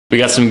We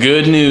got some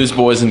good news,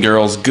 boys and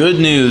girls. Good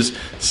news,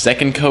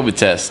 second COVID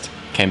test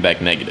came back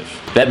negative.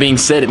 That being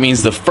said, it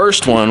means the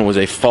first one was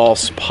a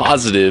false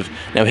positive.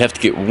 Now we have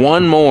to get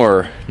one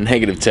more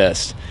negative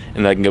test and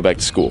then I can go back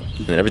to school.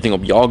 And then everything will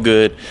be all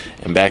good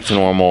and back to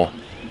normal.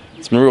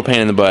 It's been a real pain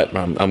in the butt,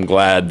 but I'm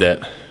glad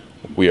that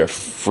we are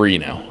free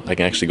now. I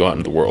can actually go out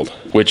into the world.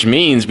 Which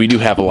means we do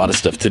have a lot of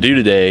stuff to do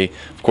today.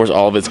 Of course,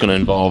 all of it's gonna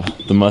involve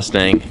the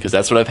Mustang because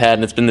that's what I've had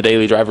and it's been the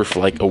daily driver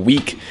for like a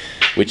week,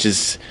 which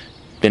has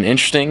been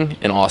interesting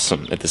and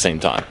awesome at the same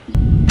time.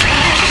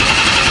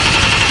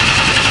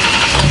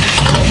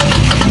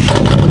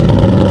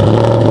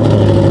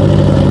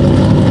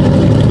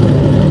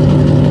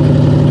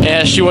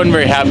 Yeah, she wasn't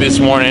very happy this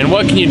morning.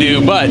 What can you do?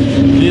 But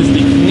it is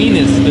the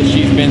cleanest that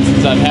she's been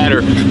since I've had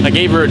her. I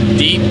gave her a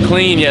deep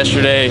clean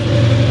yesterday,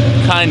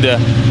 kinda.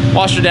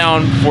 Washed her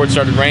down before it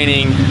started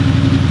raining.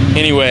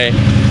 Anyway,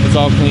 it's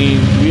all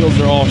clean. Wheels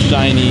are all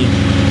shiny.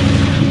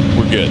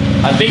 We're good.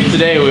 I think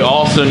today we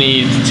also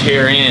need to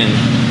tear in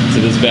to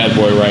this bad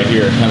boy right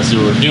here, kind of see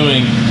what we're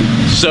doing.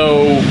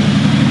 So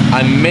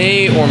I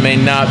may or may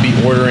not be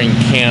ordering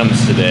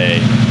cams today.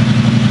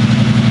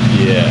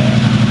 Yeah.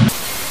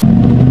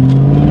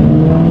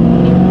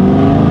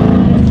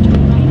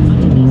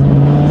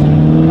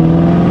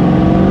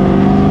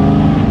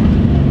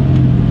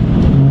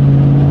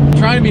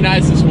 Trying to be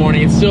nice this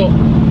morning. It's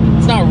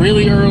not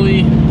really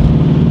early.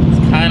 It's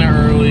kind of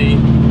early.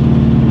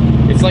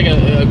 It's like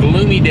a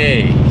gloomy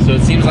day, so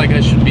it seems like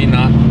I should be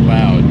not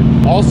loud.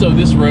 Also,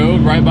 this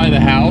road right by the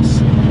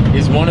house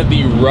is one of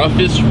the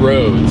roughest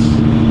roads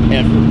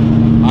ever.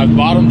 I've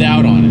bottomed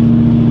out on it,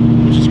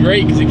 which is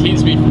great because it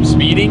keeps me from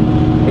speeding,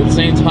 but at the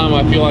same time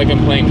I feel like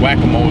I'm playing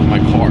whack-a-mole with my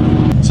car.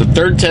 So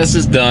third test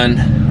is done.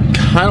 I'm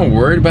kind of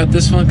worried about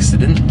this one because I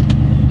don't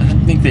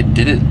think they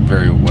did it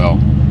very well.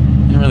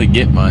 Didn't really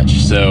get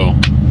much, so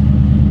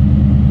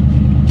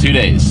 2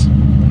 days,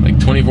 like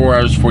 24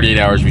 hours, 48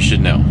 hours, we should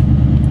know.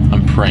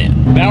 I'm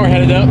praying. Now we're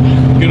headed up,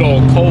 good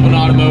old Colvin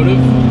Automotive.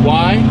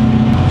 Why?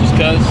 Just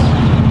cause,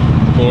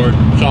 Lord,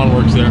 Sean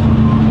works there.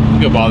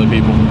 Go bother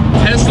people.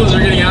 Teslas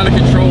are getting out of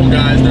control,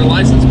 guys. Their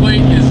license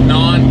plate is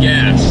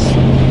non-gas.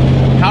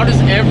 How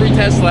does every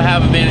Tesla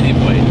have a vanity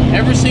plate?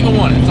 Every single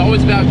one, it's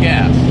always about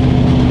gas.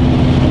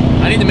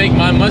 I need to make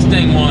my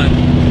Mustang one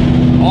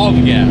all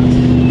the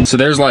gas. So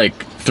there's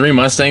like 3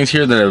 Mustangs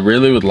here that I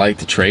really would like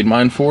to trade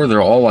mine for.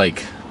 They're all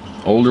like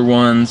older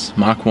ones,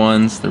 Mach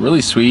 1s. They're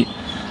really sweet.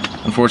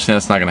 Unfortunately,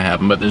 that's not gonna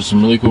happen, but there's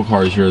some really cool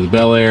cars here. The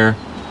Bel Air,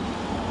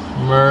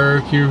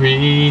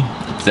 Mercury.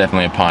 It's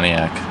definitely a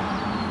Pontiac.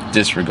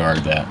 Disregard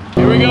that.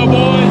 Here we go,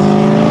 boys.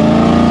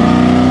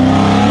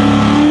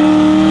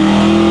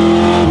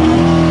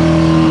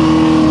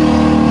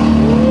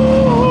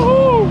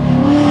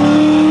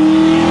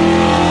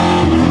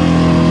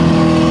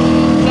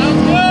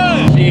 Sounds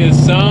good. She is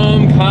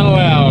some kind of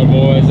loud,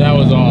 boys. That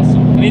was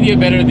awesome. I need to get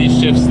better at these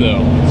shifts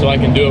though, so I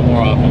can do it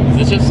more often.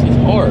 It's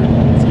hard.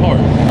 It's hard.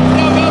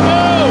 Go, go,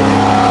 go!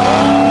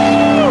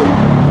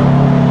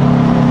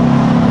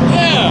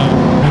 Yeah!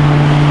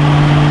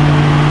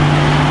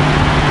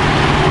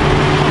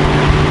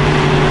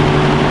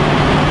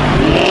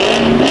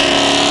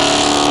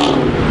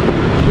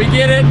 We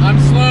get it. I'm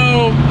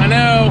slow. I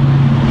know.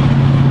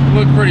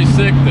 Look pretty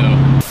sick though.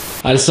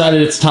 I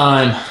decided it's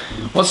time.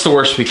 What's the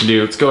worst we can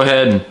do? Let's go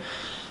ahead and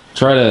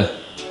try to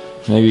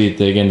maybe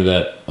dig into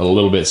that a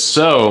little bit.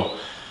 So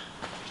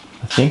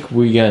I think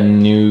we got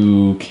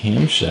new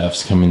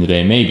camshafts coming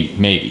today,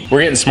 maybe.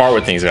 We're getting smart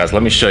with things, guys.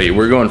 Let me show you.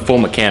 We're going full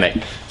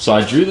mechanic. So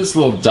I drew this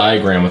little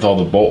diagram with all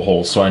the bolt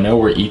holes so I know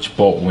where each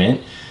bolt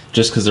went,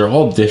 just because they're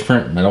all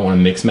different and I don't want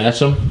to mix match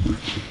them.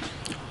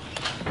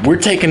 We're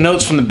taking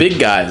notes from the big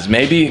guys.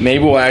 Maybe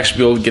we'll actually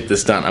be able to get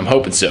this done. I'm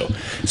hoping so.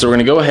 So we're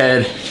gonna go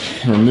ahead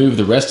and remove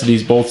the rest of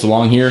these bolts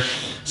along here,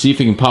 see if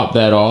we can pop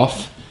that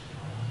off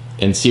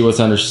and see what's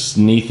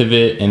underneath of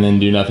it and then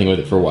do nothing with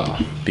it for a while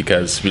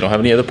because we don't have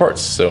any other parts,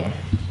 so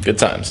good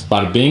times.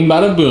 Bada bing,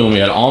 bada boom. We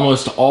had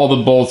almost all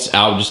the bolts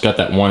out, just got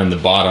that one in the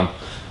bottom.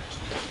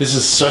 This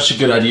is such a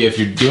good idea if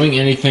you're doing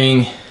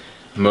anything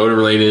motor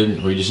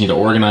related or you just need to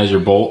organize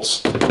your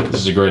bolts. This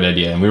is a great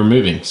idea, and we were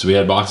moving, so we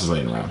had boxes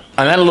laying around.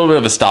 I'm at a little bit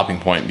of a stopping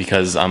point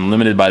because I'm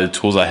limited by the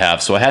tools I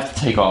have, so I have to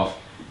take off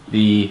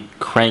the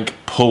crank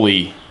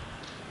pulley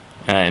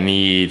and I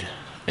need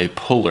a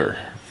puller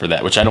for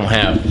that, which I don't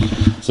have.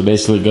 So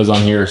basically it goes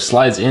on here,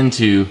 slides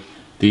into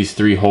these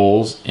 3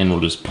 holes, and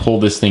we'll just pull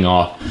this thing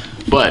off.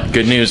 But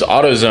good news,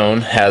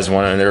 AutoZone has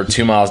one, and they're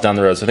 2 miles down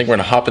the road. So I think we're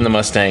gonna hop in the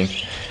Mustang,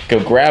 go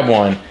grab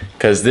one,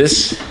 because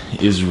this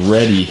is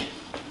ready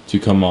to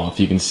come off.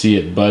 You can see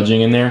it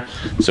budging in there.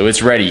 So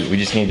it's ready. We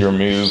just need to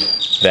remove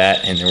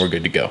that, and then we're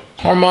good to go.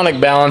 Harmonic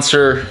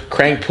balancer,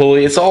 crank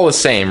pulley, it's all the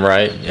same,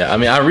 right? Yeah, I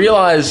mean, I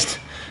realized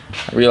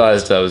I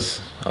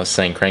was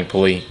saying crank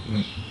pulley.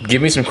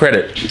 Give me some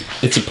credit.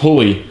 It's a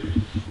pulley.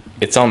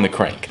 It's on the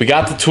crank. We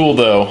got the tool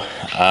though,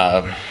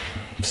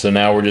 so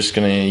now we're just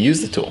gonna use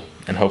the tool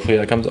and hopefully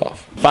that comes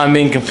off. If I'm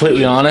being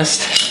completely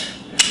honest,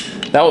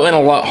 that went a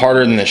lot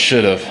harder than it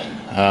should have.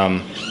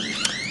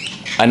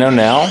 I know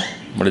now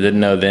what I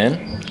didn't know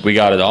then. We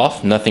got it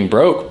off, nothing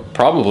broke,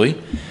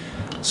 probably.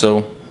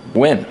 So,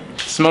 win.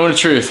 It's a moment of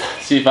truth.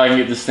 See if I can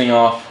get this thing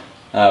off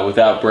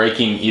without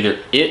breaking either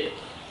it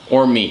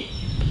or me.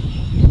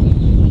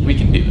 We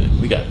can do it,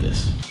 we got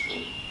this.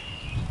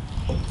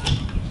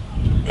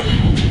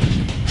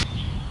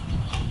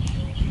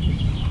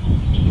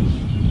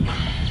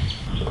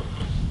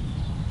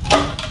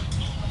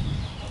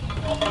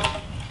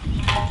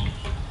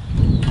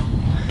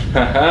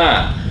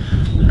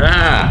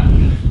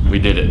 We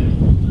did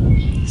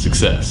it.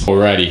 Success.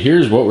 Alrighty,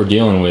 here's what we're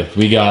dealing with.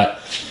 We got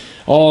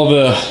all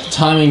the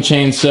timing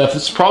chain stuff.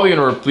 It's probably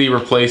gonna be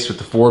replaced with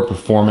the Ford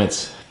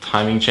Performance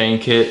timing chain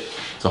kit.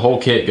 It's a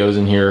whole kit goes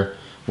in here.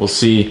 We'll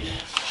see.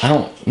 I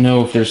don't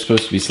know if they're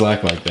supposed to be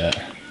slack like that.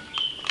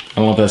 I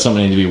don't know if that's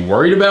something I need to be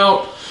worried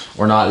about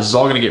or not. This is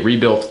all gonna get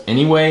rebuilt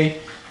anyway.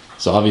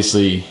 So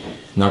obviously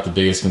not the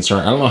biggest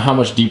concern. I don't know how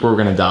much deeper we're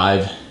gonna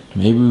dive.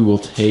 Maybe we will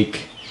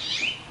take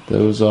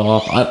those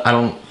off. I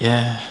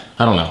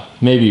don't know.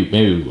 Maybe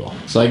we will.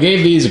 So I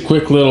gave these a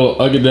quick little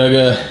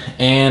ugga-dugga,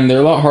 and they're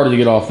a lot harder to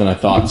get off than I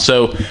thought.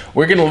 So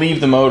we're gonna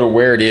leave the motor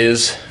where it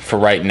is for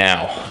right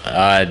now.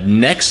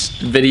 Next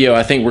video,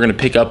 I think we're gonna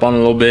pick up on it a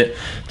little bit,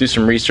 do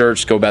some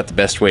research, go about the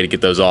best way to get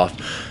those off.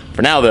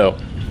 For now though,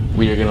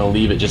 we are gonna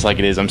leave it just like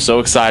it is. I'm so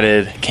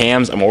excited.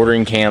 Cams, I'm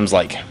ordering cams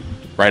like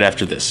right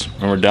after this.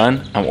 When we're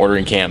done, I'm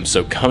ordering cams.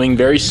 So coming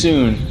very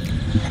soon,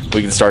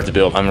 we can start the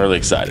build. I'm really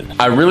excited.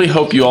 I really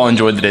hope you all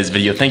enjoyed today's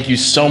video. Thank you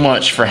so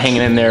much for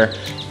hanging in there.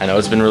 I know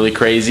it's been really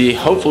crazy.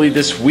 Hopefully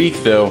this week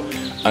though,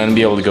 I'm gonna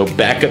be able to go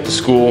back up to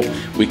school.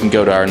 We can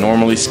go to our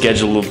normally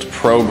scheduled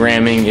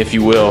programming, if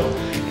you will,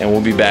 and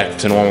we'll be back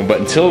to normal. But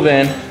until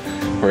then,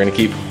 we're gonna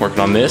keep working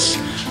on this,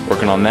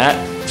 working on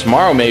that.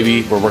 Tomorrow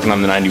maybe, we're working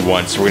on the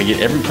 91. So we're gonna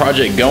get every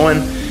project going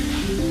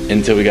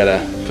until we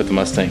gotta put the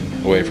Mustang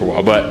away for a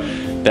while.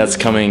 But that's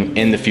coming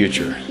in the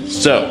future.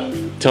 So,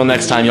 till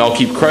next time, y'all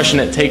keep crushing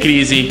it, take it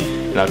easy,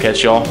 and I'll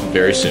catch y'all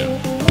very soon.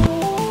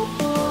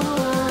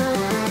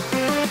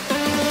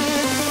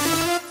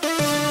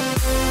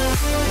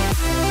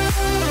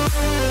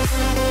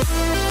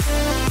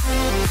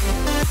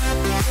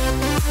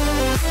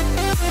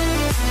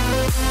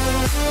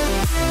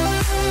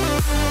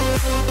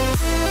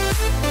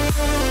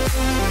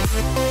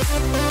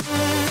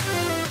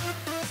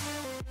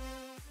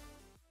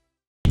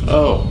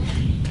 Oh.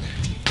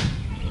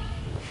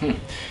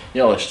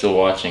 Y'all are still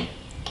watching.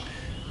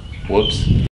 Whoops.